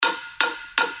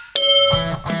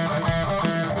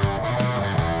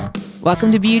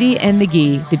Welcome to Beauty and the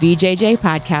Gi, the BJJ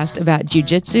podcast about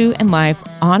jiu-jitsu and life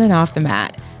on and off the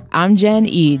mat. I'm Jen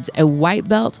Eads, a white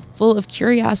belt full of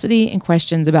curiosity and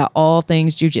questions about all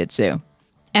things jiu-jitsu.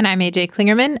 And I'm AJ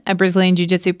Klingerman, a Brazilian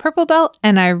Jiu-Jitsu purple belt,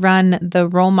 and I run the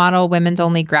Role Model Women's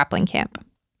Only Grappling Camp.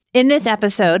 In this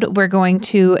episode, we're going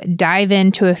to dive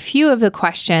into a few of the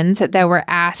questions that were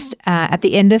asked at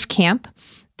the end of camp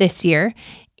this year.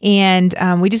 And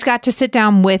we just got to sit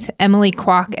down with Emily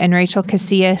Kwok and Rachel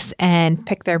Casillas and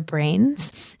pick their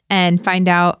brains and find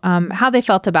out how they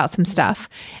felt about some stuff.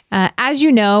 As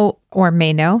you know, or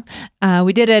may know,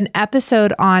 we did an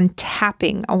episode on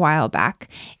tapping a while back.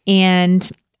 And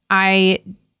I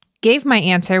gave my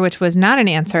answer, which was not an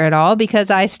answer at all, because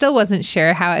I still wasn't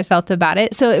sure how I felt about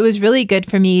it. So it was really good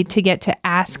for me to get to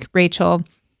ask Rachel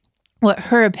what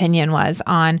her opinion was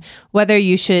on whether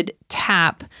you should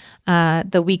tap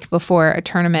the week before a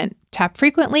tournament, tap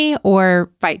frequently or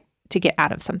fight to get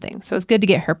out of something. So it was good to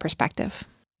get her perspective.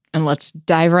 And let's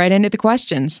dive right into the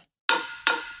questions.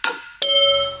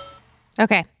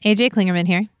 Okay, AJ Klingerman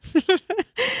here.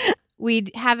 We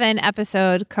have an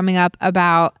episode coming up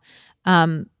about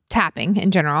tapping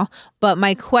in general, but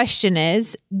my question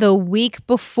is, the week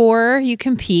before you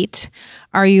compete,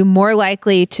 are you more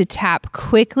likely to tap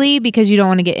quickly because you don't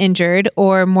want to get injured,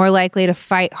 or more likely to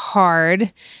fight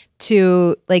hard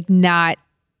to not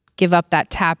give up that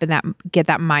tap and get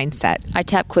that mindset? I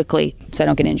tap quickly so I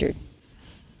don't get injured.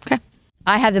 Okay.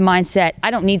 I have the mindset,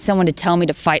 I don't need someone to tell me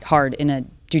to fight hard in a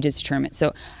jiu-jitsu tournament.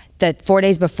 So the 4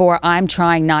 days before, I'm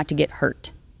trying not to get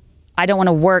hurt. I don't want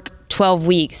to work 12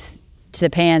 weeks to the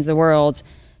Pans, the Worlds,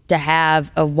 to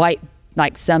have a white,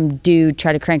 some dude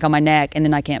try to crank on my neck and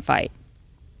then I can't fight.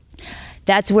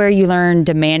 That's where you learn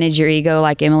to manage your ego,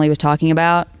 like Emily was talking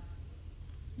about.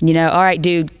 All right,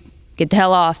 dude, get the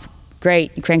hell off.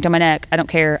 Great, you cranked on my neck. I don't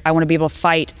care. I want to be able to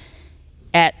fight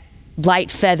at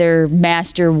light feather,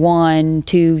 master 1,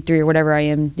 2, 3, or whatever I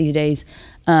am these days,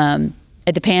 at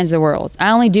the Pans of the Worlds.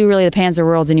 I only do really the Pans of the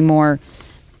Worlds anymore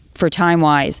for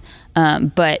time-wise,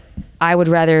 but I would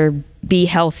rather be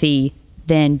healthy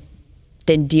than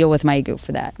deal with my ego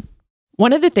for that.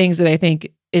 One of the things that I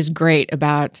think is great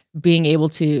about being able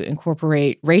to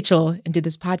incorporate Rachel into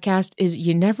this podcast is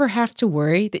you never have to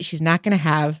worry that she's not going to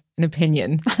have an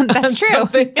opinion. That's true.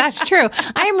 That's true.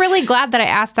 I am really glad that I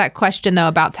asked that question, though,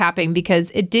 about tapping,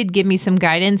 because it did give me some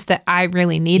guidance that I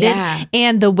really needed. Yeah.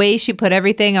 And the way she put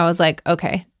everything, I was like,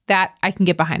 okay, that I can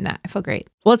get behind that. I feel great.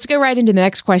 Well, let's go right into the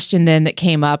next question then that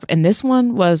came up. And this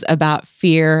one was about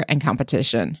fear and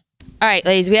competition. All right,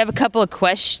 ladies, we have a couple of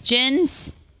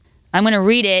questions. I'm going to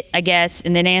read it, I guess,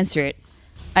 and then answer it.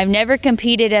 I've never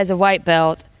competed as a white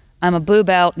belt. I'm a blue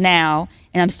belt now,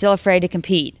 and I'm still afraid to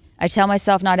compete. I tell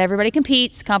myself not everybody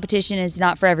competes. Competition is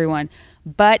not for everyone.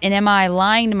 And am I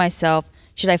lying to myself?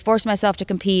 Should I force myself to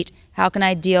compete? How can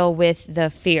I deal with the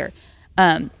fear?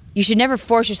 You should never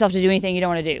force yourself to do anything you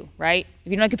don't want to do, right?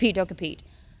 If you don't want to compete, don't compete.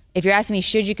 If you're asking me,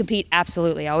 should you compete?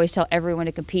 Absolutely. I always tell everyone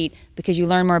to compete because you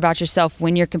learn more about yourself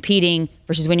when you're competing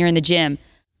versus when you're in the gym.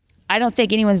 I don't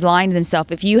think anyone's lying to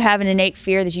themselves. If you have an innate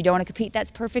fear that you don't want to compete, that's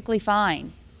perfectly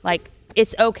fine.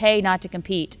 It's okay not to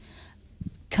compete.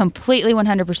 Completely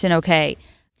 100% okay.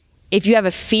 If you have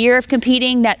a fear of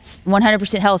competing, that's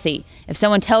 100% healthy. If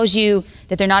someone tells you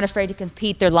that they're not afraid to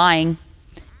compete, they're lying.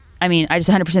 I just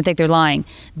 100% think they're lying.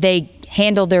 They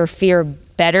handle their fear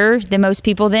better than most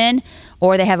people then,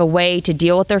 or they have a way to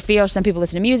deal with their fear. Some people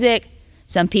listen to music.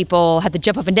 Some people have to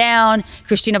jump up and down.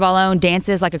 Christina Ballone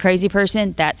dances like a crazy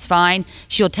person. That's fine.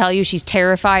 She'll tell you she's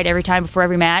terrified every time before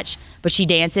every match, but she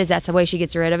dances. That's the way she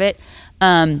gets rid of it.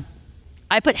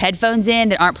 I put headphones in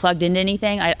that aren't plugged into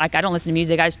anything. I don't listen to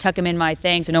music. I just tuck them in my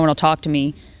thing so no one will talk to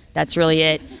me. That's really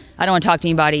it. I don't want to talk to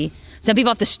anybody. Some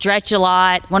people have to stretch a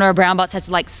lot. One of our brown belts has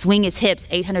to swing his hips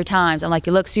 800 times. I'm like,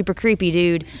 you look super creepy,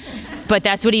 dude. But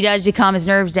that's what he does to calm his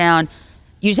nerves down.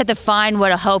 You just have to find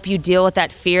what'll help you deal with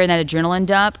that fear and that adrenaline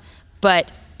dump.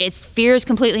 But fear is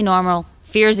completely normal.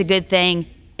 Fear is a good thing.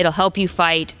 It'll help you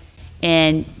fight,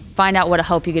 and find out what'll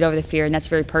help you get over the fear. And that's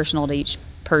very personal to each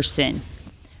person.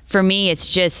 For me,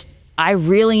 it's just, I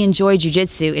really enjoy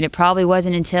jiu-jitsu, and it probably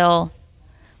wasn't until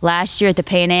last year at the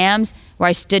Pan Ams where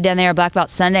I stood down there at Black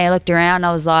Belt Sunday. I looked around and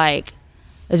I was like,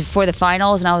 it was before the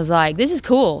finals, and I was like, this is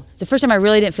cool. It's the first time I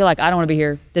really didn't feel like, I don't want to be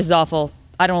here. This is awful.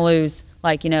 I don't want to lose.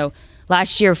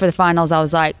 Last year for the finals, I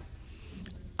was like,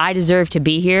 I deserve to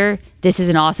be here. This is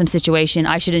an awesome situation.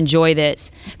 I should enjoy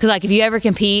this. Because if you ever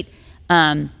compete,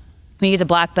 when you get the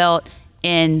black belt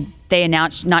and they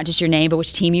announce not just your name, but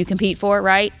which team you compete for,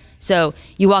 right? So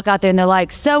you walk out there and they're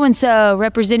like, so-and-so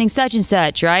representing such and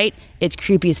such, right? It's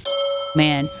creepy as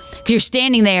man. Because you're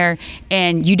standing there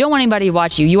and you don't want anybody to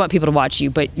watch you. You want people to watch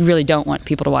you, but you really don't want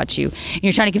people to watch you. And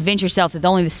you're trying to convince yourself that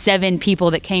only the 7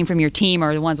 people that came from your team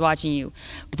are the ones watching you.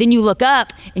 But then you look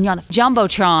up and you're on the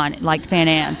Jumbotron like the Pan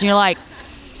Ams. And you're like,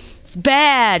 it's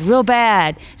bad, real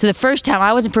bad. So the first time,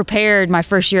 I wasn't prepared my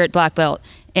first year at Black Belt.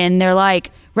 And they're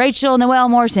like, Rachel Noelle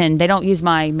Morrison. They don't use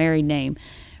my married name.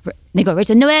 They go,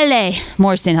 Rachel Noelle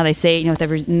Morrison, how they say it, and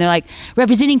they're like,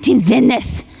 representing Team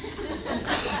Zenith.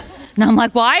 And I'm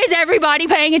like, why is everybody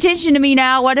paying attention to me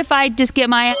now? What if I just get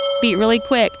my ass beat really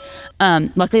quick?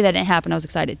 Luckily that didn't happen. I was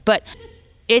excited. But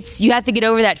you have to get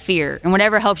over that fear, and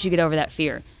whatever helps you get over that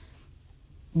fear.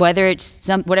 Whether it's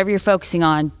whatever you're focusing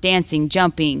on, dancing,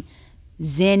 jumping,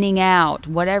 zenning out,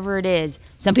 whatever it is.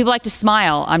 Some people like to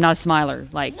smile. I'm not a smiler.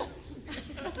 Like,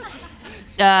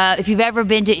 if you've ever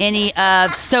been to any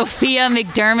of Sophia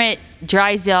McDermott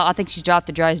Drysdale, I think she's dropped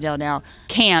the Drysdale now,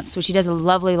 camps, where she does a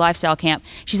lovely lifestyle camp.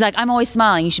 She's like, I'm always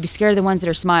smiling. You should be scared of the ones that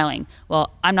are smiling.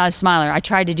 Well, I'm not a smiler. I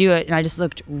tried to do it, and I just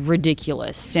looked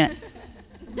ridiculous. It's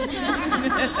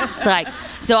like,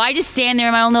 so I just stand there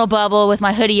in my own little bubble with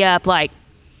my hoodie up, like,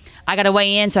 I got to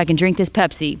weigh in so I can drink this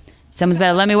Pepsi. Someone's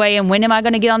better let me weigh in. When am I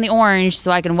going to get on the orange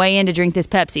so I can weigh in to drink this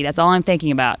Pepsi? That's all I'm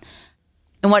thinking about.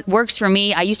 And what works for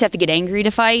me, I used to have to get angry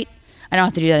to fight. I don't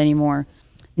have to do that anymore.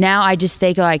 Now I just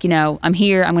think like, I'm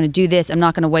here, I'm going to do this. I'm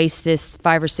not going to waste this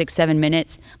 5 or 6, 7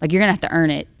 minutes. Like, you're going to have to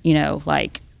earn it,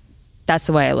 like that's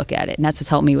the way I look at it. And that's what's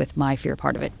helped me with my fear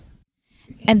part of it.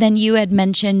 And then you had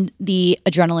mentioned the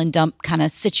adrenaline dump kind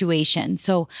of situation.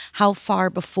 So how far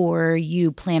before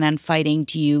you plan on fighting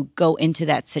do you go into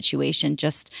that situation?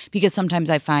 Just because sometimes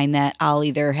I find that I'll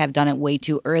either have done it way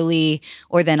too early,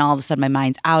 or then all of a sudden my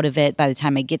mind's out of it by the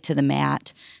time I get to the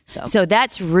mat. So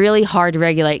that's really hard to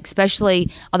regulate, especially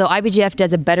although IBJJF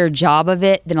does a better job of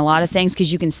it than a lot of things,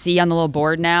 because you can see on the little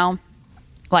board now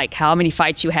like how many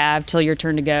fights you have till your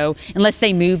turn to go, unless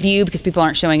they move you because people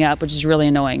aren't showing up, which is really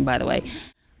annoying, by the way.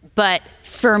 But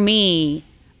for me,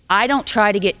 I don't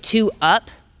try to get too up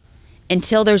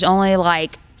until there's only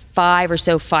like 5 or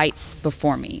so fights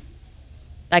before me.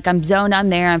 Like, I'm zoned, I'm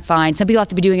there, I'm fine. Some people have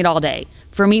to be doing it all day.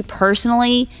 For me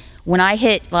personally, when I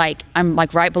hit I'm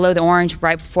like right below the orange,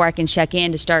 right before I can check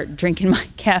in to start drinking my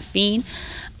caffeine,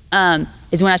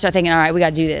 is when I start thinking, all right, we got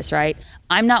to do this, right?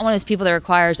 I'm not one of those people that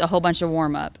requires a whole bunch of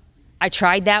warm up. I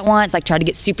tried that once, tried to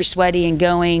get super sweaty and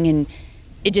going, and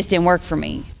it just didn't work for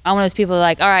me. I'm one of those people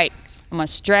that all right, I'm gonna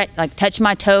stretch, touch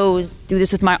my toes, do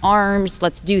this with my arms,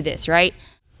 let's do this, right?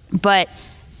 But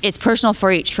it's personal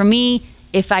for each. For me,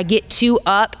 if I get too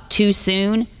up too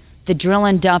soon, the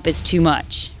adrenaline dump is too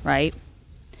much, right?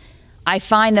 I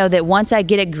find though that once I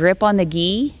get a grip on the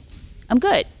gi, I'm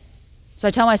good. So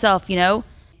I tell myself,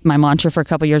 my mantra for a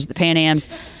couple years at the Pan Ams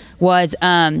was,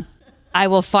 I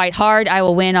will fight hard, I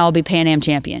will win, I will be Pan Am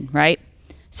champion, right?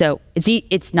 So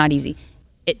it's not easy.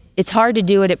 It's hard to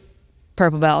do it at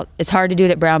purple belt. It's hard to do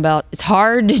it at brown belt. It's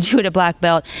hard to do it at black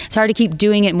belt. It's hard to keep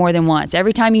doing it more than once.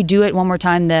 Every time you do it one more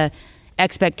time, the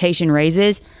expectation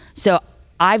raises. So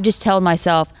I've just told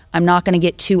myself I'm not going to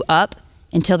get too up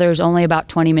until there's only about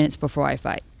 20 minutes before I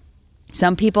fight.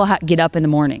 Some people get up in the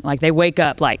morning. They wake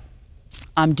up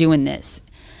I'm doing this.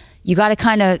 You got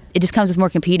to it just comes with more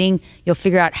competing. You'll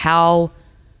figure out how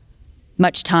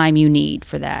much time you need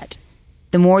for that.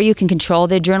 The more you can control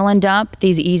the adrenaline dump, the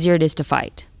easier it is to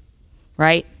fight,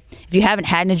 right? If you haven't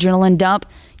had an adrenaline dump,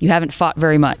 you haven't fought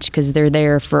very much, because they're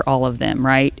there for all of them,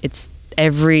 right?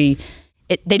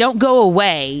 They don't go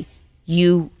away.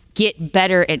 You get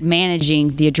better at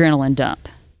managing the adrenaline dump.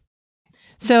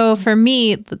 So for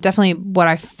me, definitely what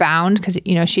I found, because,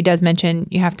 she does mention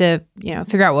you have to,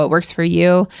 figure out what works for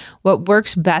you. What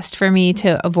works best for me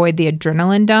to avoid the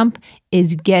adrenaline dump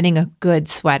is getting a good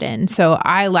sweat in. So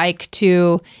I like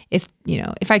to, if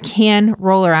I can,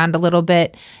 roll around a little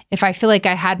bit. If I feel like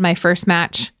I had my first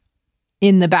match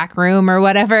in the back room or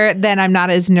whatever, then I'm not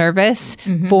as nervous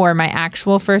for my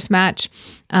actual first match.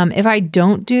 If I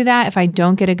don't do that, if I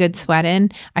don't get a good sweat in,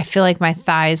 I feel like my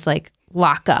thighs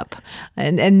lock up.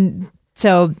 And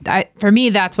so for me,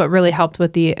 that's what really helped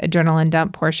with the adrenaline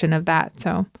dump portion of that.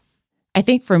 So I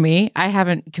think for me, I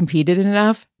haven't competed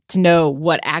enough to know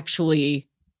what I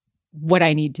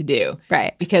need to do.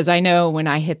 Right. Because I know when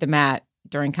I hit the mat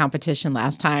during competition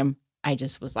last time, I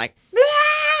just was like,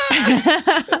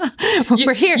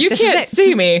 we're here. You can't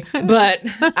see me, but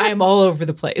I'm all over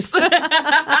the place.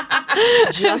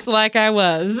 Just like I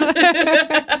was.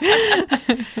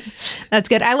 That's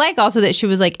good. I like also that she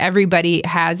was like, everybody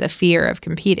has a fear of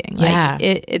competing. Yeah.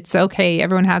 It's okay.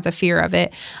 Everyone has a fear of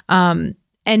it. And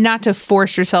not to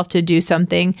force yourself to do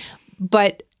something.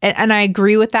 But, and I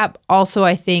agree with that. Also,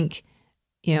 I think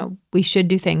we should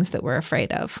do things that we're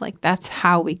afraid of. Like that's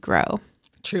how we grow.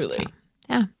 Truly.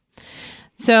 Yeah.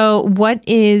 So what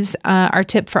is our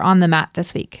tip for On the Mat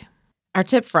this week? Our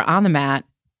tip for On the Mat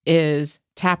is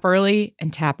tap early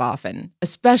and tap often,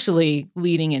 especially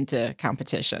leading into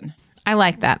competition. I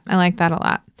like that. I like that a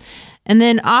lot. And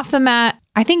then off the mat,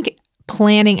 I think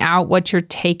planning out what you're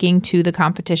taking to the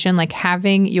competition, like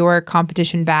having your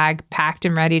competition bag packed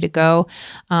and ready to go,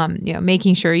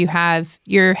 making sure you have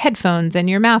your headphones and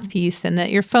your mouthpiece and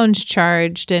that your phone's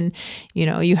charged and,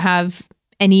 you have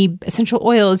any essential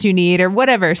oils you need or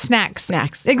whatever, snacks.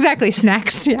 Exactly,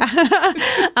 snacks, yeah.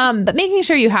 But making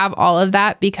sure you have all of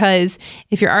that, because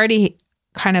if you're already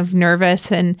kind of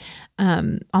nervous and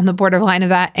on the borderline of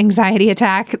that anxiety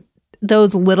attack,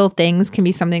 those little things can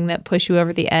be something that push you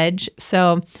over the edge.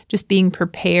 So just being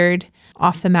prepared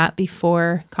off the mat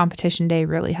before competition day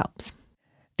really helps.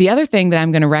 The other thing that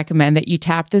I'm going to recommend that you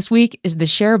tap this week is the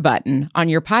share button on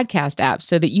your podcast app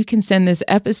so that you can send this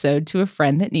episode to a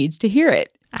friend that needs to hear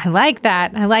it. I like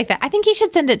that. I think you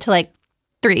should send it to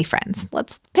 3 friends.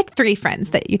 Let's pick 3 friends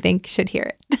that you think should hear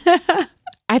it.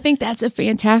 I think that's a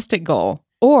fantastic goal.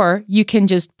 Or you can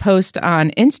just post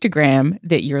on Instagram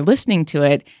that you're listening to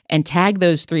it and tag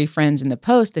those 3 friends in the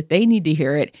post that they need to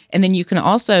hear it. And then you can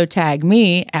also tag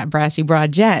me at Brassy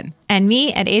Broad Jen. And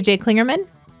me at AJ Klingerman.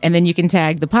 And then you can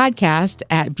tag the podcast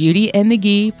at Beauty and the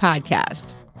Ghee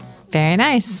Podcast. Very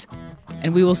nice.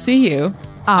 And we will see you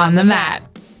on the mat.